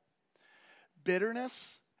 right?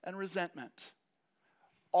 Bitterness and resentment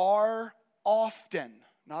are often,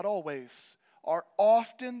 not always, are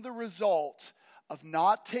often the result of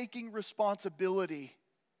not taking responsibility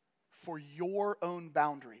for your own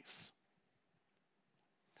boundaries.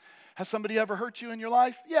 Has somebody ever hurt you in your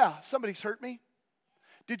life? Yeah, somebody's hurt me.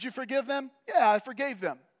 Did you forgive them? Yeah, I forgave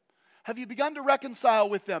them. Have you begun to reconcile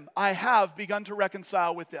with them? I have begun to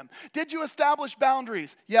reconcile with them. Did you establish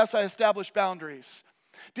boundaries? Yes, I established boundaries.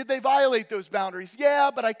 Did they violate those boundaries? Yeah,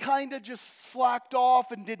 but I kind of just slacked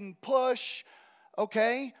off and didn't push.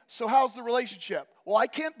 Okay, so how's the relationship? Well, I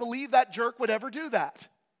can't believe that jerk would ever do that.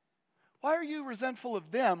 Why are you resentful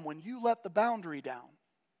of them when you let the boundary down?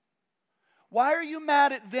 Why are you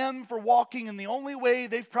mad at them for walking in the only way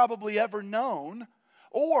they've probably ever known,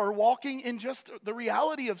 or walking in just the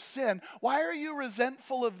reality of sin? Why are you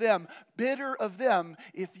resentful of them, bitter of them,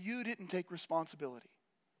 if you didn't take responsibility?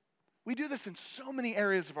 We do this in so many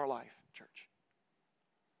areas of our life, church.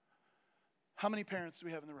 How many parents do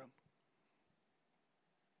we have in the room?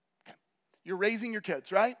 Okay. You're raising your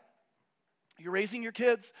kids, right? You're raising your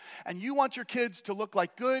kids, and you want your kids to look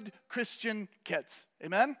like good Christian kids.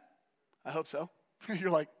 Amen? I hope so.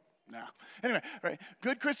 You're like, no. Anyway, right.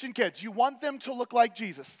 Good Christian kids. You want them to look like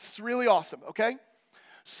Jesus. It's really awesome, okay?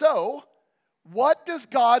 So, what does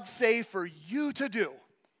God say for you to do?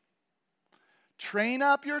 Train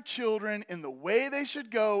up your children in the way they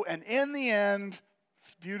should go, and in the end,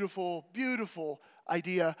 this beautiful, beautiful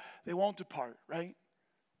idea, they won't depart, right?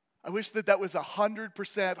 I wish that was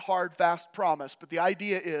 100% hard, fast promise, but the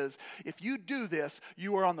idea is, if you do this,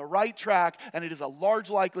 you are on the right track, and it is a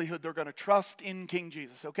large likelihood they're going to trust in King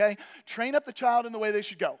Jesus, okay? Train up the child in the way they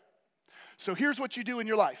should go. So here's what you do in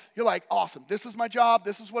your life. You're like, awesome, this is my job,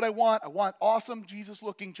 this is what I want. I want awesome,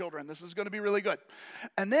 Jesus-looking children. This is going to be really good.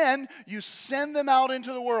 And then you send them out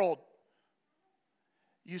into the world.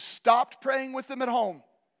 You stopped praying with them at home.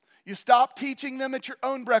 You stopped teaching them at your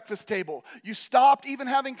own breakfast table. You stopped even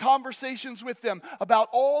having conversations with them about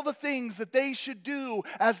all the things that they should do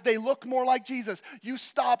as they look more like Jesus. You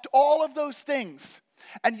stopped all of those things,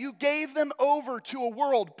 and you gave them over to a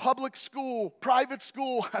world, public school, private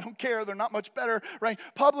school, I don't care, they're not much better, right?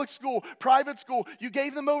 Public school, private school. You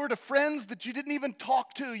gave them over to friends that you didn't even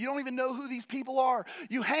talk to. You don't even know who these people are.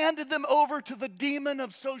 You handed them over to the demon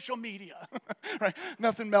of social media, right?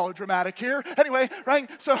 Nothing melodramatic here. Anyway, right?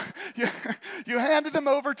 So you handed them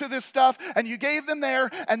over to this stuff, and you gave them there,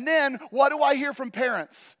 and then what do I hear from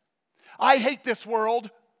parents? I hate this world.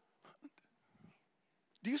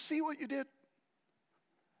 Do you see what you did?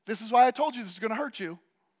 This is why I told you this is going to hurt you.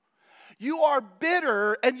 You are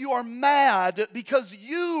bitter and you are mad because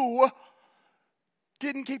you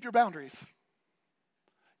didn't keep your boundaries.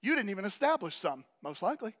 You didn't even establish some, most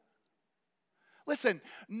likely. Listen,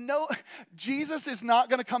 no, Jesus is not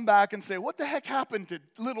going to come back and say, what the heck happened to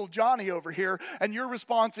little Johnny over here? And your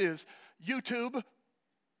response is, YouTube.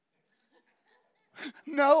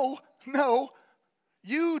 No,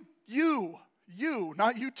 you,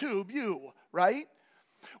 not YouTube, you, right?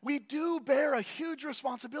 we do bear a huge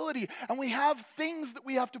responsibility, and we have things that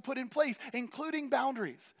we have to put in place, including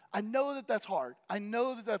boundaries. I know that that's hard. I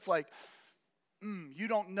know that that's like, you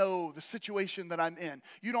don't know the situation that I'm in.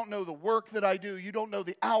 You don't know the work that I do. You don't know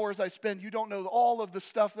the hours I spend. You don't know all of the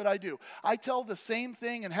stuff that I do. I tell the same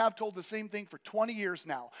thing and have told the same thing for 20 years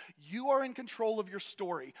now. You are in control of your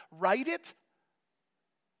story. Write it.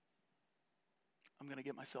 I'm going to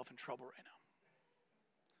get myself in trouble right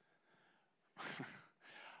now.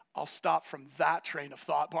 I'll stop from that train of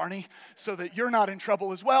thought, Barney, so that you're not in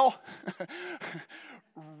trouble as well.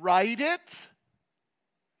 Write it.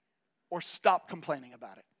 Or stop complaining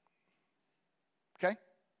about it. Okay?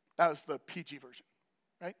 That was the PG version,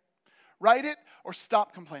 right? Write it or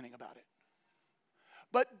stop complaining about it.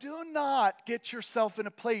 But do not get yourself in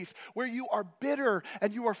a place where you are bitter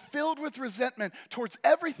and you are filled with resentment towards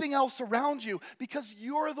everything else around you because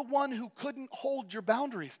you're the one who couldn't hold your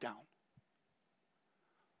boundaries down.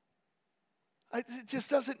 It just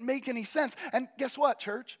doesn't make any sense. And guess what,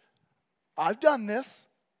 church? I've done this.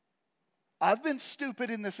 I've been stupid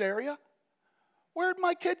in this area. Where'd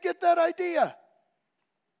my kid get that idea?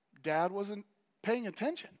 Dad wasn't paying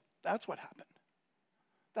attention. That's what happened.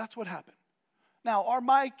 That's what happened. Now, are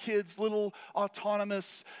my kids little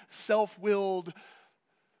autonomous, self-willed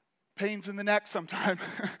pains in the neck sometime,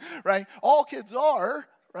 right? All kids are,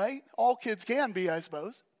 right? All kids can be, I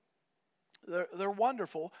suppose. They're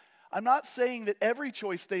wonderful. I'm not saying that every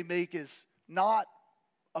choice they make is not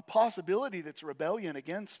a possibility that's rebellion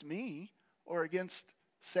against me or against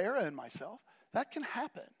Sarah and myself. That can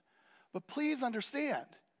happen. But please understand,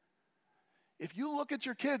 if you look at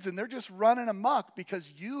your kids and they're just running amok because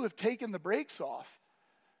you have taken the brakes off,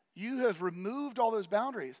 you have removed all those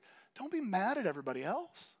boundaries, don't be mad at everybody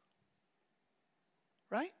else.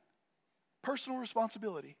 Right? Personal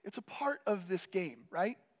responsibility. It's a part of this game,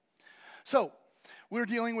 right? So, we're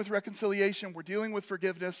dealing with reconciliation. We're dealing with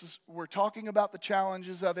forgiveness. We're talking about the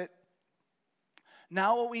challenges of it.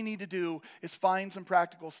 Now what we need to do is find some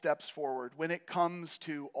practical steps forward when it comes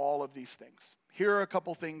to all of these things. Here are a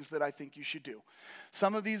couple things that I think you should do.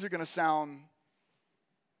 Some of these are going to sound,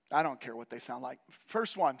 I don't care what they sound like.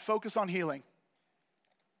 First one, focus on healing.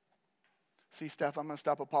 See, Steph, I'm going to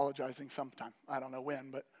stop apologizing sometime. I don't know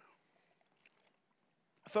when, but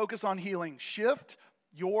focus on healing. Shift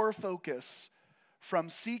your focus from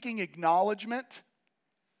seeking acknowledgement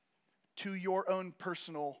to your own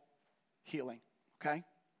personal healing, okay?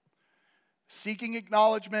 Seeking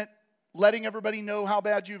acknowledgement, letting everybody know how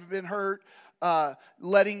bad you've been hurt,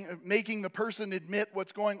 making the person admit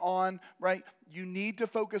what's going on, right? You need to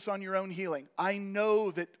focus on your own healing. I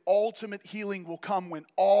know that ultimate healing will come when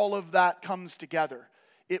all of that comes together.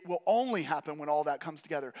 It will only happen when all that comes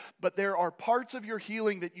together. But there are parts of your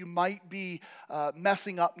healing that you might be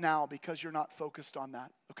messing up now because you're not focused on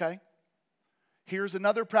that, okay? Here's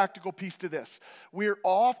another practical piece to this. We're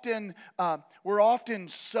often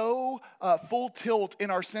so full tilt in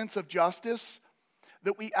our sense of justice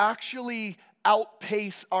that we actually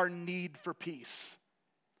outpace our need for peace.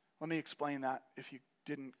 Let me explain that if you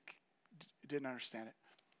didn't understand it.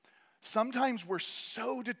 Sometimes we're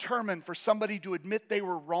so determined for somebody to admit they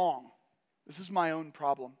were wrong. This is my own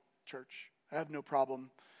problem, church. I have no problem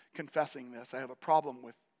confessing this. I have a problem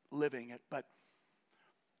with living it. But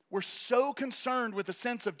we're so concerned with a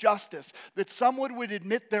sense of justice that someone would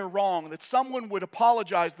admit they're wrong, that someone would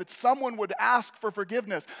apologize, that someone would ask for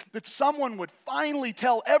forgiveness, that someone would finally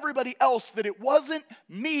tell everybody else that it wasn't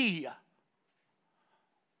me.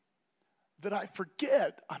 That I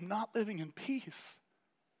forget I'm not living in peace.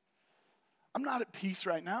 I'm not at peace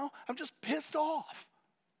right now. I'm just pissed off.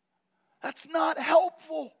 That's not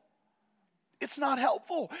helpful. It's not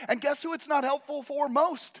helpful. And guess who it's not helpful for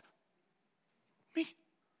most? Me,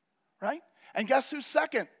 right? And guess who's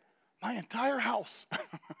second? My entire house,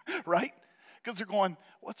 right? Because they're going,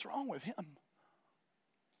 what's wrong with him?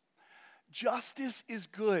 Justice is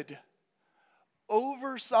good.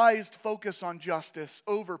 Oversized focus on justice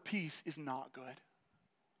over peace is not good.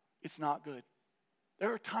 It's not good.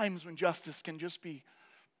 There are times when justice can just be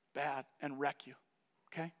bad and wreck you,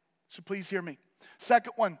 okay? So please hear me.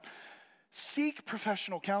 Second one, seek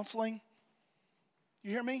professional counseling. You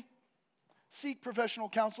hear me? Seek professional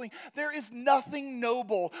counseling. There is nothing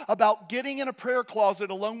noble about getting in a prayer closet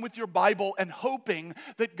alone with your Bible and hoping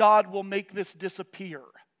that God will make this disappear.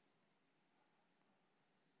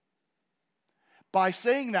 By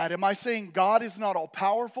saying that, am I saying God is not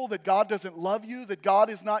all-powerful, that God doesn't love you, that God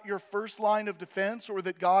is not your first line of defense, or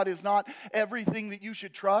that God is not everything that you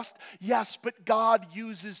should trust? Yes, but God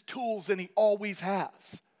uses tools, and He always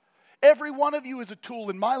has. Every one of you is a tool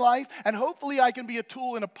in my life, and hopefully I can be a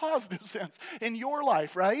tool in a positive sense in your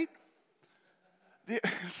life, right?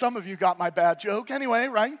 Some of you got my bad joke anyway,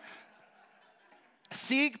 right?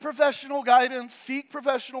 Seek professional guidance, seek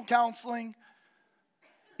professional counseling.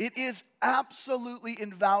 It is absolutely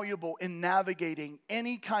invaluable in navigating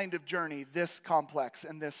any kind of journey this complex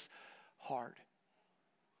and this hard.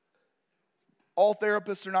 All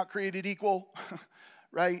therapists are not created equal,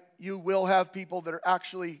 right? You will have people that are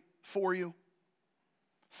actually for you.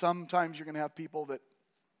 Sometimes you're going to have people that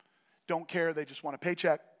don't care, they just want a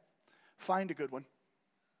paycheck. Find a good one.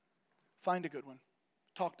 Find a good one.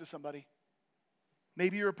 Talk to somebody.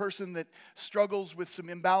 Maybe you're a person that struggles with some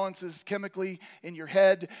imbalances chemically in your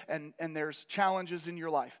head and there's challenges in your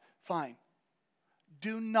life. Fine.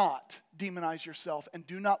 Do not demonize yourself and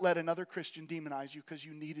do not let another Christian demonize you because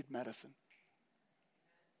you needed medicine.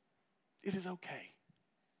 It is okay.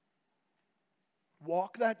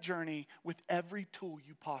 Walk that journey with every tool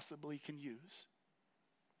you possibly can use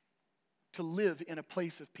to live in a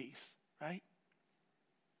place of peace, right?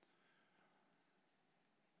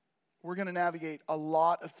 We're going to navigate a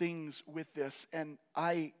lot of things with this, and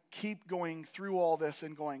I keep going through all this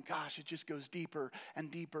and going, gosh, it just goes deeper and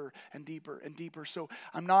deeper and deeper and deeper. So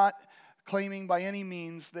I'm not claiming by any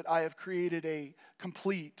means that I have created a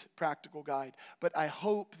complete practical guide, but I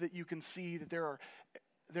hope that you can see that there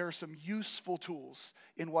are some useful tools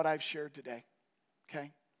in what I've shared today,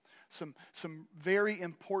 okay? Some very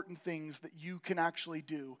important things that you can actually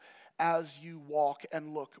do as you walk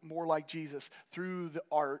and look more like Jesus through the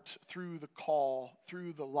art, through the call,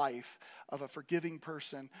 through the life of a forgiving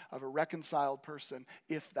person, of a reconciled person,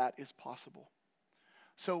 if that is possible.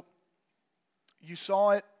 So you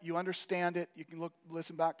saw it, you understand it, you can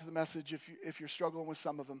listen back to the message if you're struggling with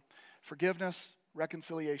some of them. Forgiveness,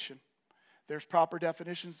 reconciliation. There's proper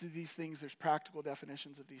definitions of these things, there's practical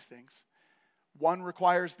definitions of these things. One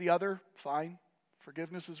requires the other, fine.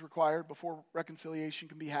 Forgiveness is required before reconciliation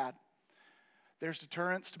can be had. There's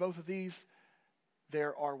deterrence to both of these.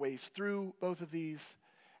 There are ways through both of these.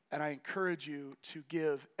 And I encourage you to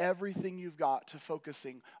give everything you've got to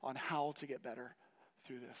focusing on how to get better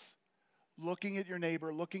through this. Looking at your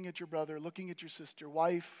neighbor, looking at your brother, looking at your sister,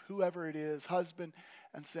 wife, whoever it is, husband,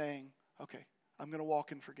 and saying, okay, I'm going to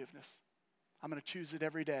walk in forgiveness. I'm going to choose it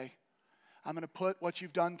every day. I'm going to put what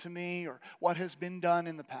you've done to me or what has been done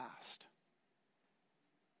in the past.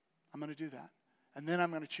 I'm going to do that. And then I'm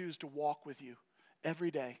going to choose to walk with you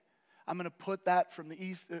every day. I'm going to put that from the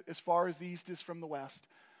east, as far as the east is from the west.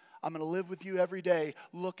 I'm going to live with you every day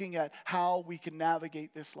looking at how we can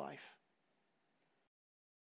navigate this life.